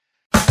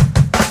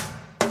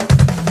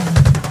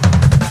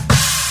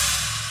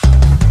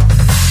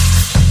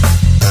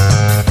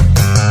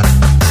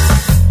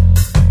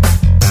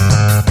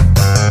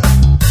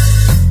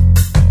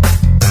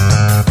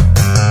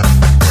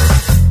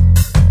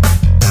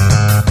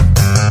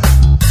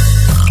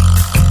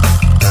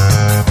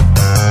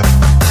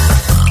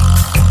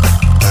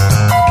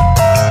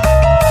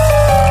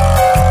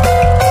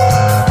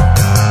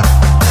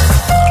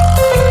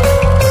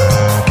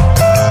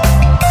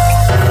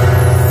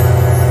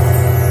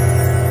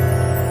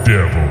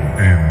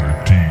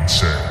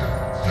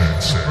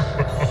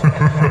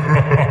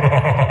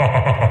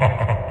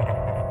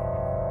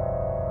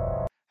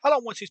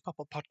Forwards'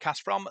 pop-up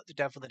podcast from The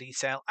Devil, the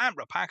Detail. I'm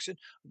Rob Parkinson.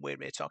 We're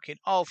here talking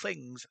all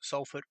things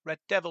Salford Red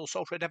Devils.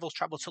 Salford Red Devils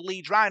travelled to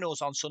Leeds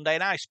Rhinos on Sunday,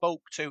 and I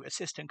spoke to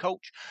assistant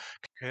coach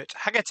Kurt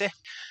Haggerty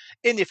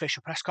in the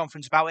official press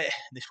conference about it.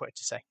 This word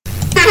to say.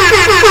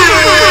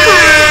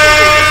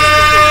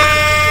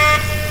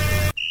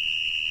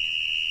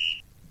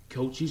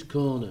 Coach's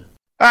Corner.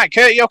 All right,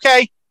 Kurt, you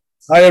okay?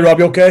 Hiya, Rob,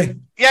 you okay?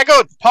 Yeah,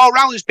 good. Paul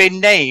Rowley's been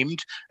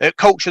named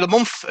Coach of the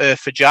Month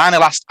for July in the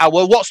last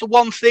hour. What's the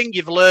one thing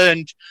you've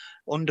learned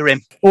under him?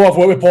 Oh, I've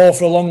worked with Paul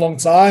for a long, long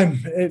time.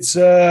 It's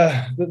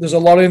there's a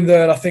lot in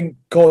there. I think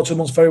Coach of the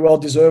Month's very well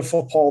deserved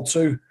for Paul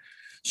too.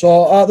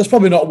 So there's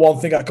probably not one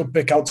thing I could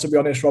pick out, to be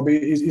honest, Rob.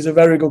 He's a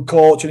very good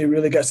coach, and he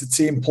really gets the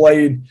team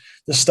playing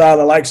the style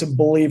they likes and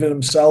believe in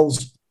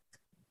themselves.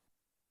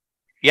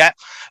 Yeah,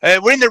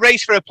 we're in the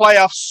race for a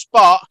playoff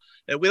spot.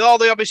 With all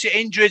the obviously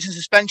injuries and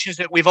suspensions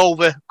that we've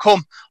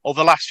overcome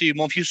over the last few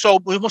months,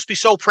 we must be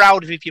so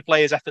proud of your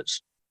players'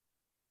 efforts.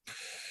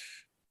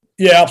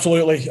 Yeah,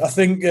 absolutely. I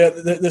think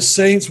the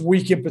Saints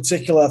week in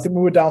particular, I think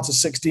we were down to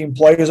 16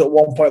 players at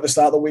one point at the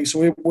start of the week.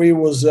 So we've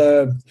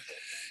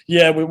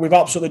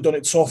absolutely done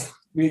it tough.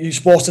 You're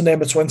supposed to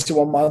name a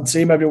 21-man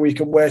team every week,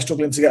 and we're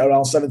struggling to get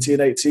around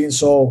 17, 18.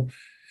 So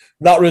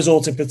that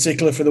result in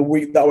particular for the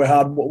week that we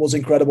had was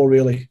incredible,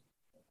 really.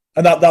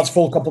 And that's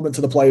full compliment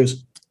to the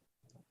players.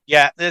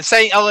 Yeah, the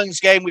St. Helens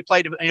game, we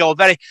played a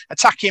very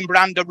attacking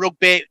brand of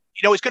rugby.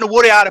 It's going to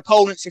worry our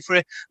opponents if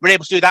we're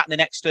able to do that in the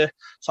next sort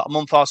of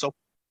month or so.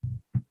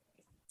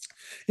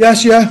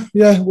 Yes, yeah.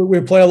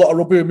 We play a lot of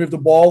rugby, we move the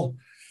ball.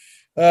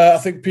 I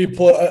think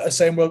people are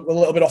saying we're a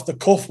little bit off the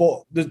cuff,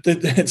 but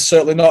it's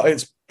certainly not.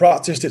 It's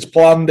practiced, it's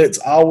planned,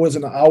 it's hours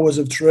and hours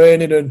of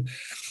training and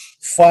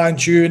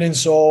fine-tuning.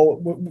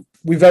 So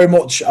we very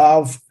much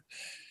have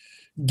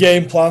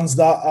game plans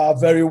that are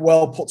very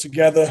well put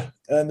together,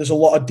 and there's a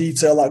lot of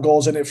detail that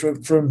goes in it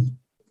from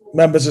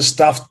members of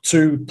staff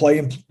to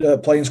playing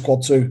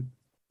squad too.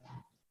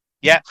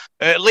 Yeah,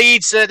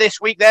 Leeds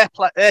this week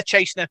they're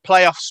chasing a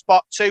playoff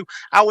spot too.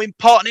 How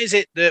important is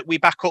it that we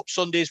back up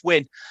Sunday's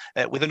win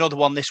with another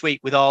one this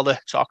week with all the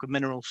talk of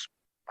minerals?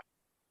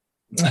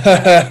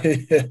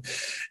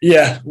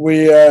 Yeah,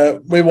 we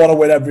want to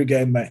win every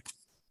game, mate.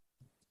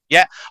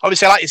 Yeah,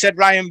 obviously, like you said,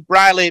 Ryan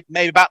Briley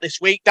maybe back this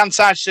week. Dan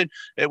Sargent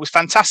was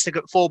fantastic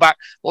at fullback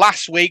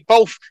last week.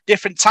 Both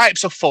different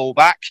types of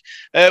fullback.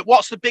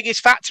 What's the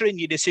biggest factor in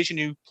your decision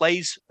who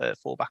plays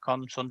fullback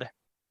on Sunday?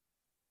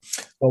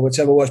 Well,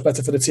 whichever works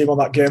better for the team on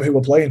that game who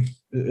we're playing.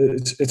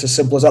 It's as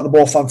simple as that. They're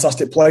both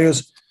fantastic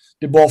players.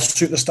 They both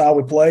suit the style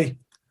we play.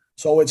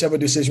 So whichever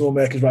decision we'll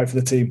make is right for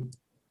the team.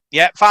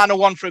 Yeah, final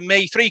one from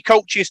me. 3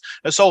 coaches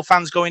and Soul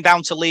fans going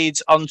down to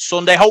Leeds on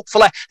Sunday.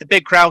 Hopefully, a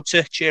big crowd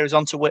to cheer us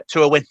on to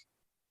a win.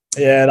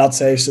 Yeah, I'd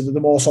say so. The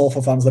more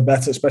Salford fans, the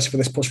better, especially for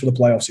this push for the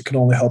playoffs. It can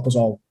only help us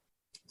all.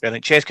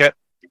 Brilliant. Cheers, Kurt.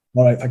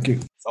 All right, thank you.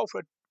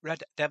 Salford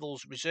Red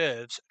Devils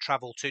reserves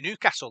travel to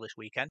Newcastle this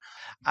weekend,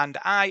 and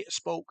I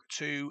spoke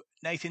to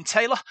Nathan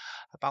Taylor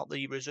about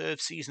the reserve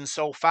season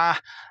so far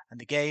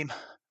and the game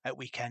at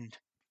weekend.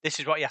 This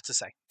is what he had to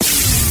say.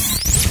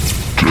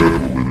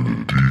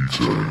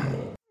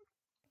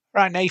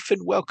 Right,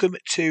 Nathan, welcome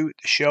to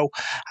the show.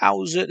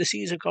 How's the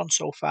season gone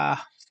so far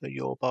for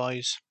your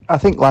boys? I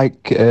think,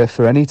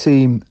 for any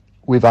team,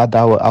 we've had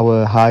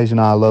our highs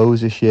and our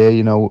lows this year.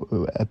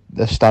 A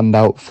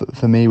standout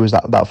for me was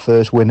that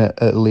first win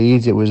at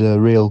Leeds. It was a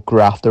real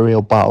graft, a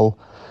real battle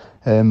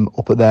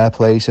up at their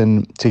place,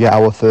 and to get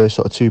our first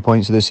sort of 2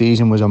 points of the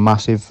season was a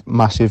massive,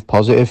 massive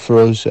positive for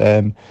us.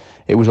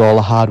 It was all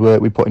the hard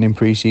work we put in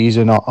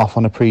pre-season, off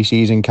on a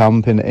pre-season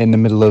camp in the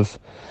middle of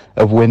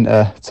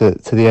winter to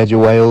the edge of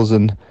Wales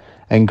and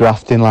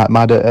grafting like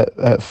mad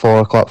at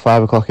 4 o'clock,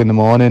 5 o'clock in the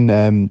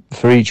morning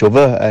for each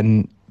other,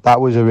 and that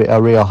was a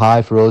real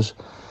high for us.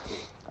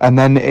 And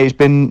then it's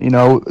been,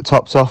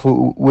 topped off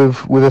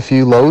with a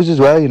few lows as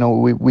well.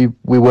 We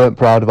weren't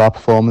proud of our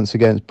performance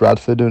against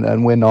Bradford,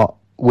 and we're not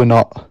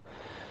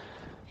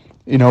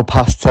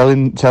past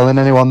telling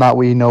anyone that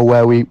we know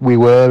where we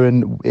were,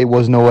 and it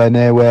was nowhere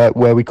near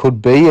where we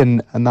could be,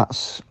 and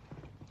that's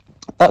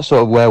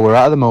sort of where we're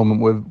at the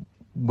moment.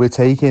 We're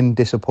taking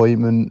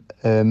disappointment,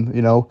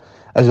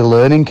 as a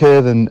learning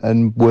curve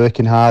and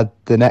working hard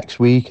the next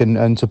week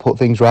and to put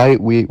things right.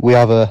 We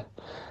have a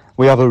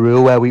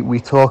rule where we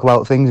talk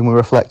about things and we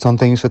reflect on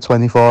things for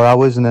 24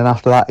 hours, and then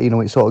after that,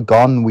 it's sort of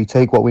gone. We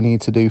take what we need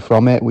to do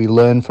from it, we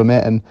learn from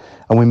it, and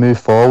we move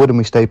forward and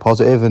we stay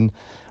positive. And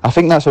I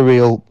think that's a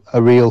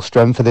real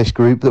strength for this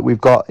group that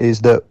we've got,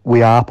 is that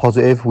we are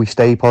positive, we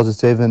stay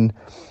positive, and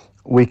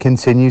we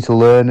continue to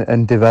learn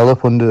and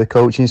develop under the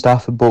coaching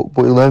staff, but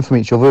we learn from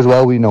each other as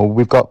well.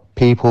 We've got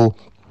people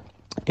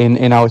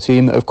in our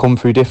team that have come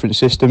through different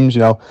systems.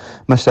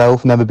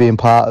 Myself never being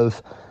part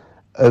of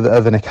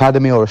an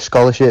academy or a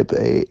scholarship,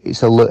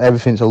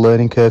 everything's a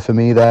learning curve for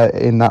me there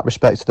in that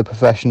respect to the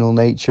professional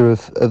nature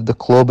of the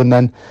club. And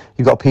then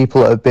you've got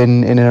people that have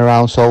been in and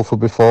around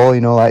Salford before,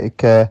 like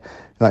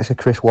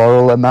Chris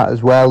Worrell and that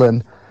as well,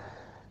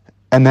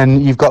 and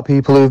then you've got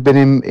people who've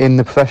been in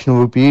the professional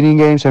rugby union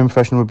game,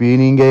 semi-professional rugby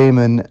union game,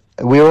 and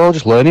we were all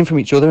just learning from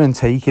each other and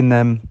taking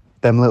them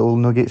little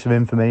nuggets of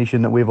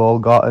information that we've all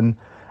got and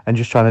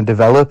just trying to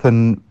develop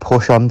and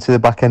push on to the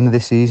back end of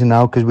this season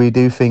now, because we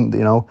do think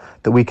that,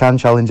 that we can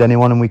challenge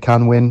anyone and we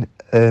can win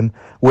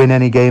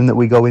any game that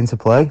we go into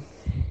play.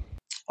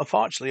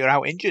 Unfortunately, you're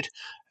out injured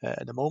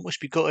at the moment. Must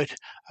be gutted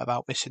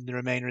about missing the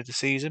remainder of the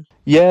season.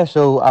 Yeah,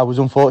 so I was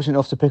unfortunate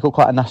enough to pick up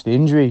quite a nasty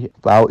injury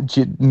about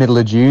middle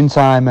of June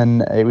time,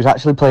 and it was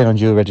actually playing on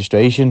dual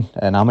registration,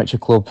 an amateur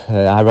club,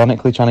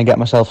 ironically trying to get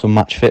myself some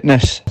match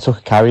fitness. I took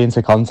a carry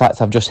into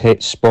contact, I've just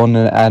spun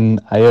and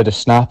I heard a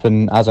snap,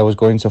 and as I was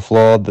going to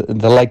floor,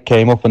 the leg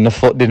came up and the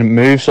foot didn't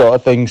move, sort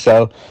of thing.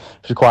 So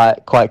it was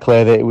quite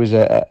clear that it was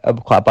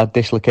quite a bad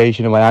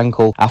dislocation of my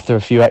ankle. After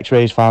a few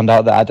x-rays, found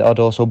out that I'd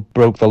also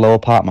broke the lower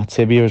part of my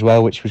tibia as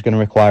well, which was going to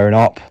require an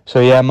op. So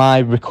yeah, my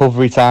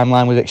recovery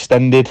timeline was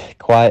extended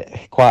quite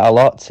a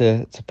lot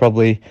to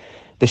probably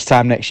this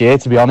time next year,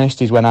 to be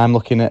honest, is when I'm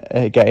looking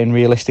at getting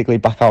realistically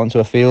back out onto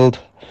a field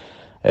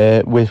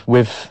with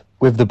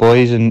the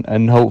boys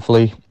and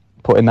hopefully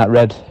putting that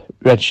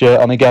red shirt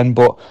on again.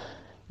 But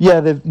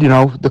yeah,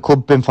 the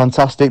club been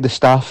fantastic, the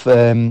staff.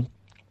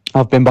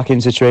 I've been back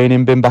into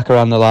training, been back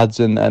around the lads,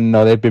 and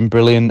no, they've been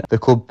brilliant. The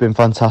club been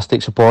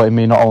fantastic, supporting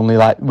me not only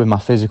like with my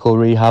physical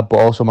rehab but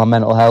also my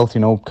mental health.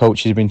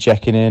 Coaches have been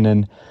checking in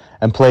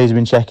and players have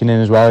been checking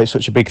in as well. It's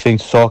such a big thing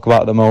to talk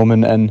about at the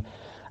moment, and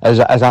as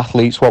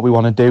athletes, what we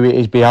want to do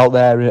is be out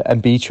there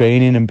and be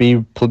training and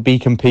be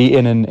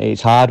competing, and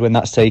it's hard when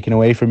that's taken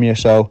away from you.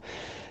 So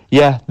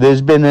yeah,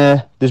 there's been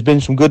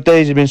some good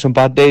days, there's been some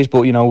bad days,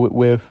 but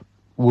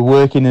we're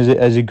working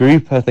as a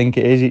group. I think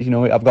it is.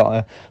 I've got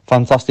a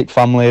fantastic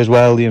family as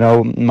well.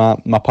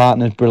 My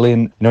partner's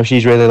brilliant.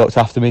 She's really looked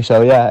after me.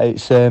 So yeah,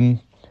 it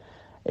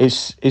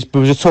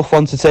was a tough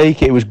one to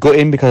take. It was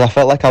gutting because I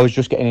felt like I was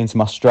just getting into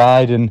my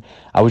stride and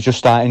I was just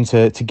starting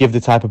to give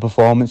the type of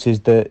performances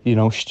that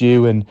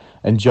Stu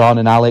and John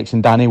and Alex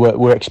and Danny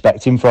were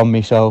expecting from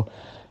me. So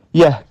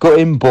yeah,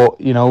 gutting, but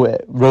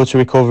road to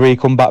recovery,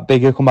 come back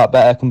bigger, come back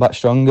better, come back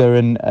stronger,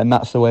 and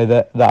that's the way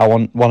that I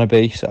want to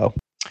be. So.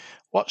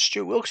 What's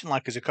Stu Wilson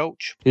like as a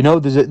coach?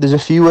 There's a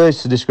few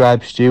words to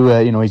describe Stu.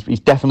 He's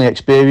definitely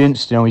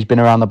experienced. He's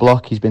been around the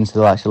block. He's been to the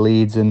likes of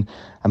Leeds and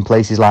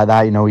places like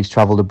that. He's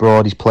travelled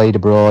abroad. He's played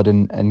abroad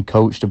and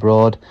coached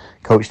abroad,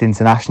 coached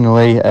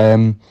internationally.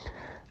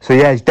 So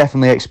yeah, he's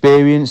definitely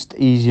experienced.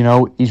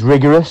 He's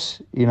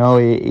rigorous. He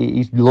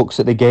looks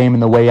at the game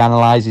and the way he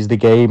analyses the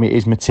game. It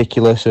is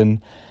meticulous,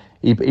 and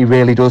he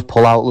really does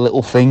pull out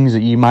little things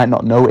that you might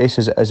not notice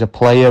as a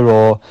player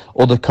or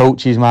other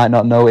coaches might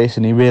not notice,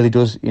 and he really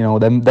does,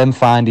 them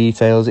fine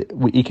details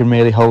he can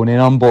really hone in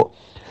on. But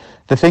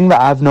the thing that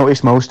I've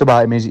noticed most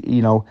about him is,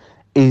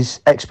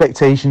 his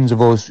expectations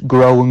of us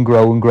grow and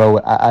grow and grow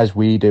as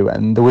we do,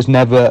 and there was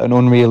never an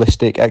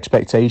unrealistic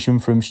expectation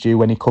from Stu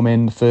when he come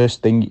in. The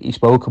first thing he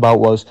spoke about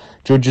was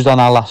judges on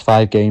our last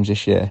 5 games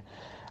this year,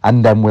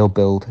 and then we'll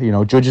build.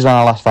 Judges on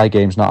our last 5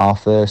 games, not our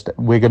first.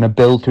 We're going to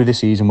build through the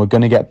season. We're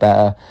going to get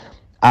better.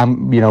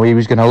 And, he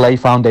was going to lay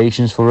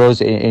foundations for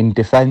us in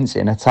defence,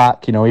 in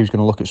attack. He was going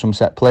to look at some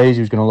set plays. He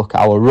was going to look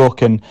at our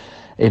ruck and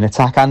in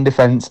attack and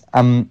defence.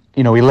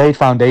 He laid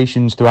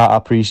foundations throughout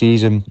our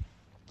pre-season.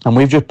 And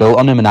we've just built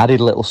on them and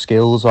added little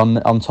skills on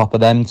top of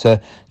them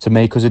to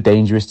make us a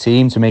dangerous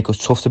team, to make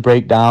us tough to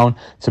break down,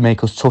 to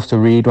make us tough to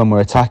read when we're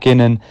attacking.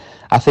 And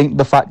I think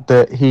the fact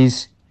that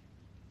his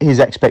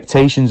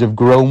expectations have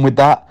grown with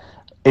that,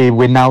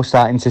 we're now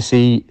starting to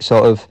see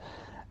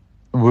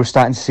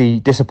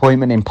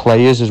disappointment in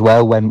players as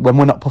well when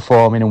we're not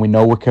performing and we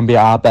know we can be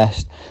at our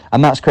best.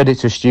 And that's credit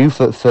to Stu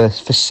for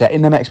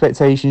setting them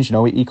expectations.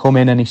 He come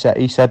in and he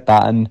said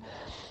that, and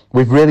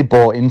we've really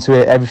bought into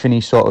it. Everything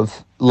he sort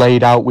of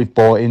laid out, we've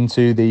bought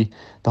into the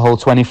whole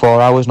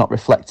 24 hours, not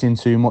reflecting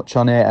too much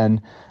on it.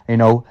 And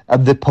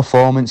the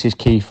performance is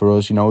key for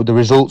us. The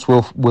results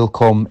will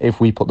come if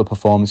we put the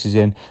performances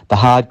in. The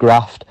hard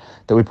graft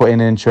that we put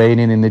in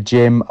training, in the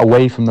gym,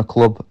 away from the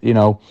club,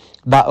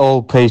 that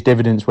all pays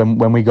dividends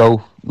when we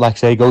go, like I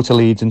say, go to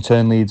Leeds and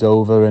turn Leeds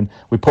over, and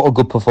we put a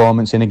good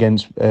performance in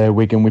against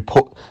Wigan. We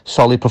put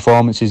solid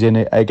performances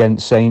in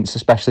against Saints,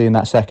 especially in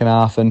that second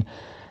half, and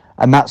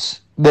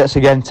that's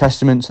again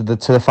testament to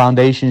the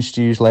foundation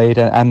Stu's laid,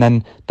 and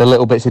then the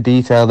little bits of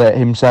detail that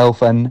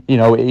himself, and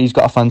he's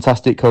got a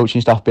fantastic coaching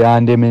staff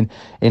behind him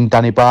in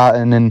Danny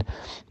Barton and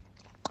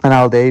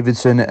Al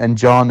Davidson and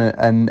John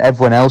and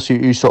everyone else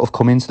who sort of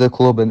come into the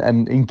club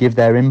and give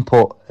their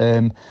input.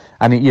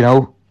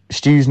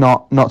 Stu's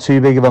not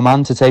too big of a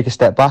man to take a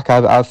step back.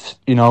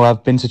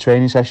 I've been to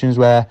training sessions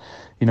where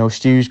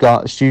Stu's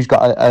got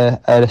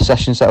a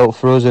session set up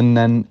for us, and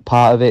then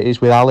part of it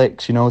is with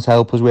Alex, to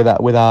help us with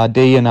our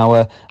D and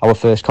our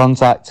first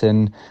contact,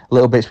 and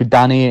little bits with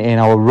Danny in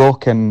our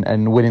ruck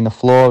and winning the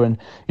floor. And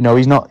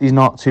he's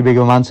not too big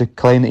of a man to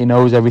claim that he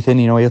knows everything.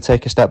 He'll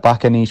take a step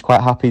back, and he's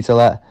quite happy to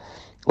let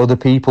other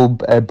people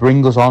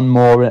bring us on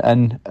more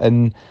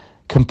and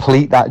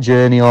complete that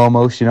journey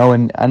almost.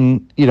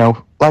 And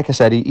like I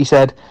said, he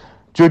said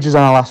judges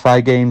on our last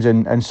 5 games,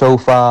 and so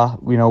far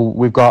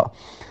we've got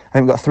I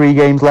think we've got 3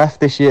 games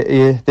left this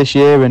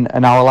year,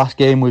 and our last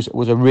game was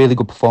a really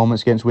good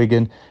performance against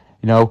Wigan.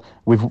 You know,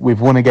 we've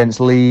won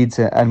against Leeds,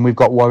 and we've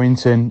got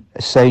Warrington,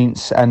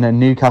 Saints, and then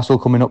Newcastle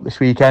coming up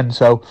this weekend.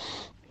 So,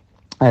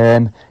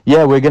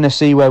 we're going to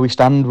see where we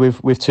stand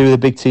with 2 of the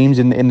big teams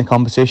in the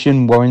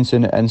competition,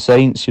 Warrington and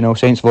Saints. You know,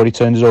 Saints have already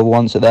turned us over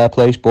once at their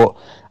place, but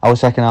our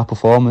second half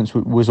performance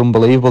was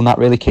unbelievable, and that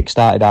really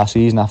kick-started our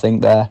season, I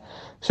think, there.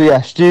 So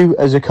yeah, Stu,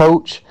 as a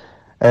coach,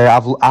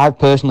 I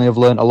personally have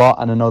learnt a lot,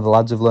 and I know the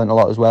lads have learnt a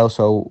lot as well.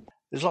 So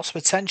there's lots of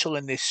potential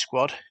in this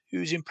squad.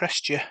 Who's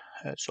impressed you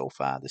so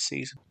far this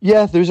season?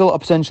 Yeah, there's a lot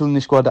of potential in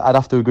this squad. I'd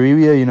have to agree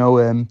with you. You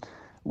know,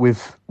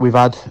 we've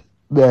had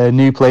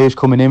new players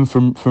coming in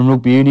from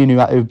rugby union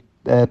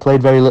who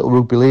played very little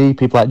rugby league.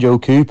 People like Joe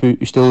Coop,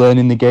 who's still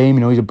learning the game. You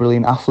know, he's a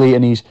brilliant athlete,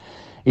 and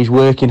he's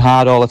working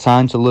hard all the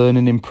time to learn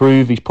and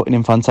improve. He's putting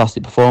in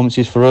fantastic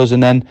performances for us.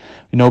 And then,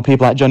 you know,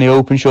 people like Johnny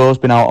Openshaw's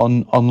been out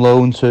on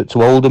loan to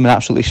Oldham and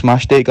absolutely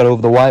smashed it, got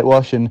over the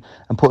whitewash and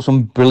put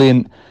some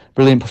brilliant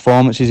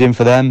performances in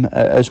for them,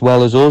 as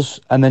well as us.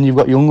 And then you've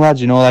got young lads,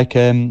 you know, like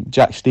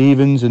Jack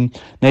Stevens and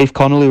Nath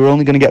Connolly, who are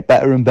only going to get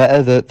better and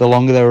better the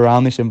longer they're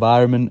around this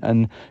environment,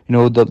 and, you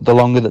know, the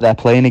longer that they're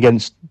playing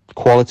against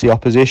quality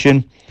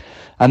opposition.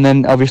 And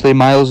then obviously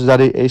Miles has had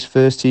his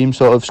first team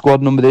sort of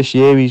squad number this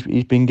year.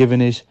 He's been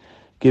given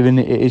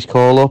his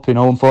call up. You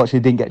know, unfortunately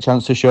didn't get a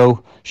chance to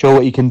show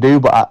what he can do.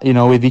 But you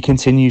know, if he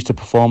continues to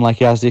perform like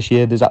he has this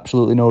year, there's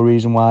absolutely no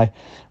reason why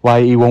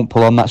he won't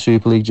pull on that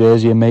Super League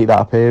jersey and make that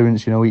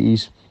appearance. You know,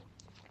 he's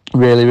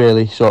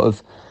really sort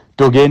of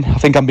dug in. I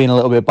think I'm being a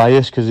little bit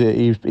biased because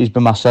he's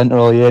been my centre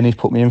all year and he's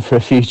put me in for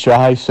a few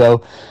tries.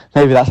 So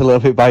maybe that's a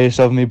little bit biased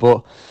of me,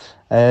 but.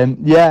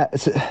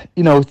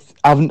 You know,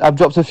 I've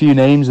dropped a few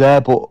names there,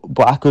 but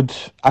I could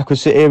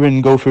sit here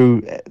and go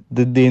through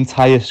the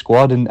entire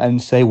squad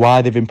and say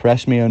why they've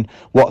impressed me and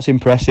what's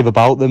impressive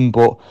about them.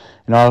 But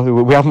you know,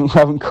 we haven't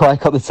quite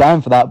got the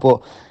time for that.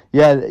 But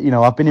yeah, you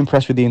know, I've been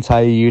impressed with the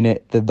entire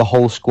unit, the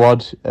whole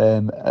squad.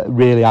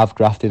 Really have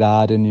grafted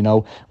hard, and you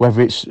know, whether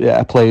it's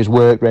a player's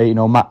work rate, you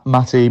know,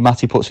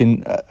 Matty puts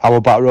in,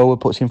 our back row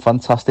puts in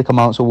fantastic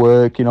amounts of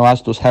work, you know,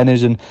 as does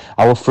Henners, and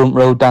our front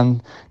row,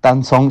 Dan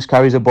Tonks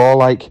carries a ball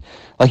like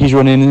he's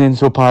running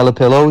into a pile of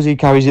pillows. He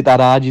carries it that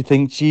hard, you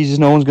think, Jesus,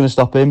 no one's going to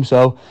stop him.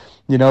 So,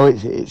 you know,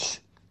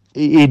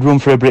 he'd run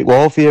for a brick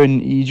wall for you,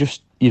 and you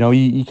just, you know,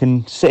 you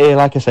can sit here,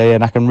 like I say,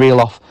 and I can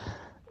reel off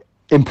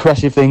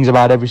impressive things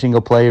about every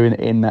single player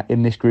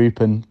in this group,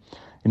 and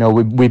you know,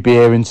 we'd be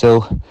here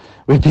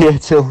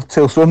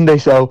till Sunday.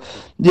 So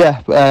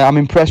yeah, I'm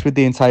impressed with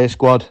the entire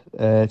squad,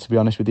 to be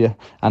honest with you,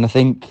 and I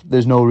think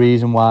there's no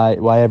reason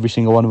why every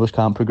single one of us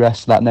can't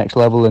progress to that next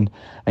level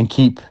and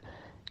keep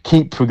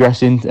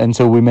progressing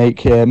until we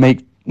make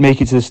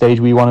it to the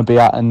stage we want to be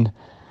at, and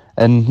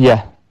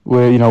yeah,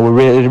 we're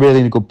really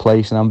in a good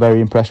place, and I'm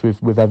very impressed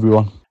with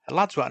everyone. The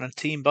lads were on a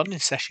team bonding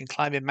session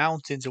climbing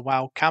mountains and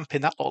while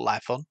camping. That looked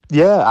like fun.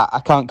 Yeah, I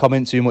can't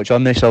comment too much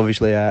on this.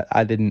 Obviously,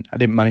 I didn't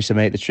manage to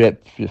make the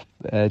trip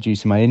due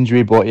to my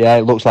injury. But yeah,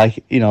 it looked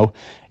like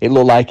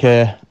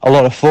a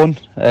lot of fun.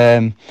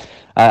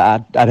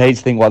 I'd hate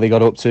to think what they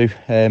got up to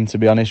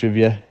be honest with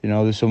you. You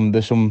know, there's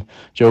some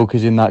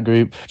jokers in that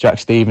group. Jack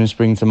Stevens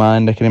spring to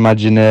mind. I can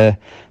imagine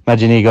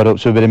he got up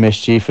to a bit of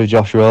mischief with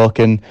Josh Rourke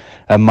and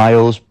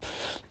Miles.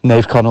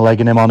 Nath Connell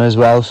legging him on as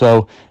well.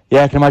 So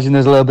yeah, I can imagine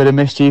there's a little bit of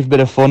mischief, a bit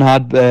of fun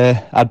had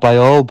by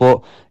all.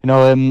 But you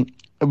know,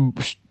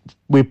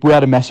 we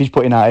had a message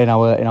put in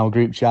our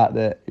group chat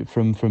that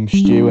from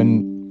Stu,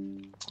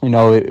 and you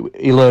know,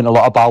 he learned a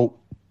lot about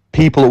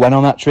people that went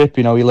on that trip.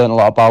 You know, he learned a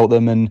lot about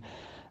them, and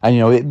you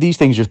know, these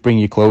things just bring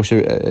you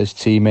closer as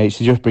teammates.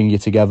 They just bring you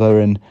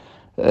together, and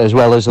as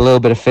well as a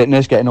little bit of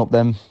fitness, getting up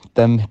them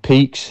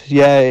peaks.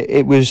 Yeah,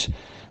 it was,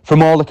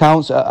 from all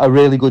accounts, a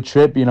really good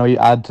trip. You know,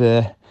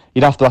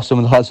 you'd have to ask some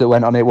of the lads that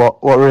went on it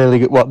what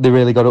they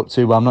really got up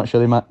to, but I'm not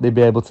sure they'd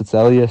be able to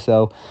tell you.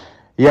 So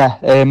yeah,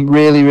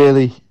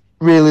 really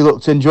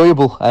looked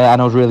enjoyable,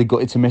 and I was really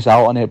gutted to miss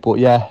out on it. But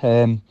yeah,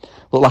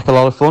 looked like a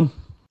lot of fun.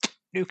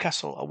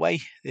 Newcastle away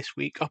this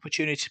week,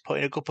 opportunity to put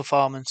in a good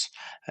performance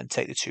and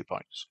take the 2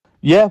 points.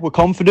 Yeah, we're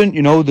confident.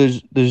 You know,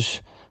 there's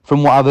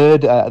from what I've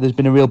heard, there's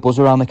been a real buzz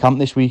around the camp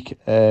this week,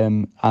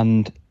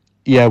 and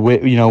yeah, we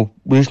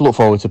just look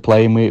forward to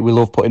playing. We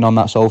love putting on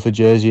that Salford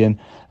jersey and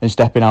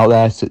stepping out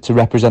there to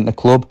represent the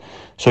club.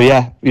 So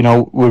yeah, you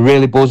know, we're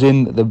really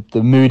buzzing.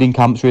 The mood in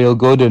camp's real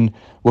good, and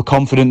we're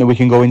confident that we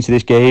can go into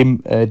this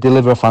game,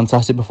 deliver a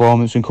fantastic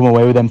performance, and come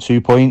away with them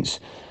 2 points.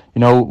 You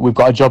know, we've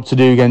got a job to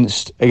do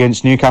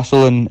against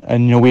Newcastle, and you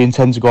know, we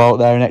intend to go out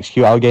there and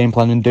execute our game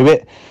plan and do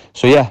it.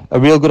 So yeah, a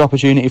real good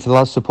opportunity for the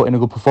lads to put in a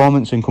good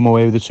performance and come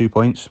away with the 2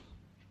 points.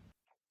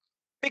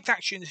 Big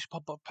thanks to you in this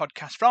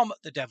podcast from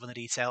The Devil in the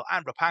Detail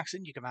and Rob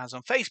Paxson. You can find us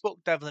on Facebook,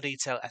 Devil in the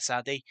Detail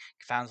SRD. You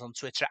can find us on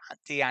Twitter at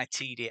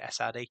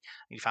DITDSRD. And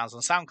you can find us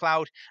on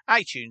SoundCloud,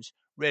 iTunes,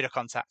 Radio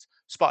Contact,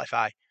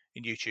 Spotify,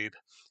 and YouTube.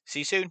 See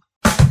you soon.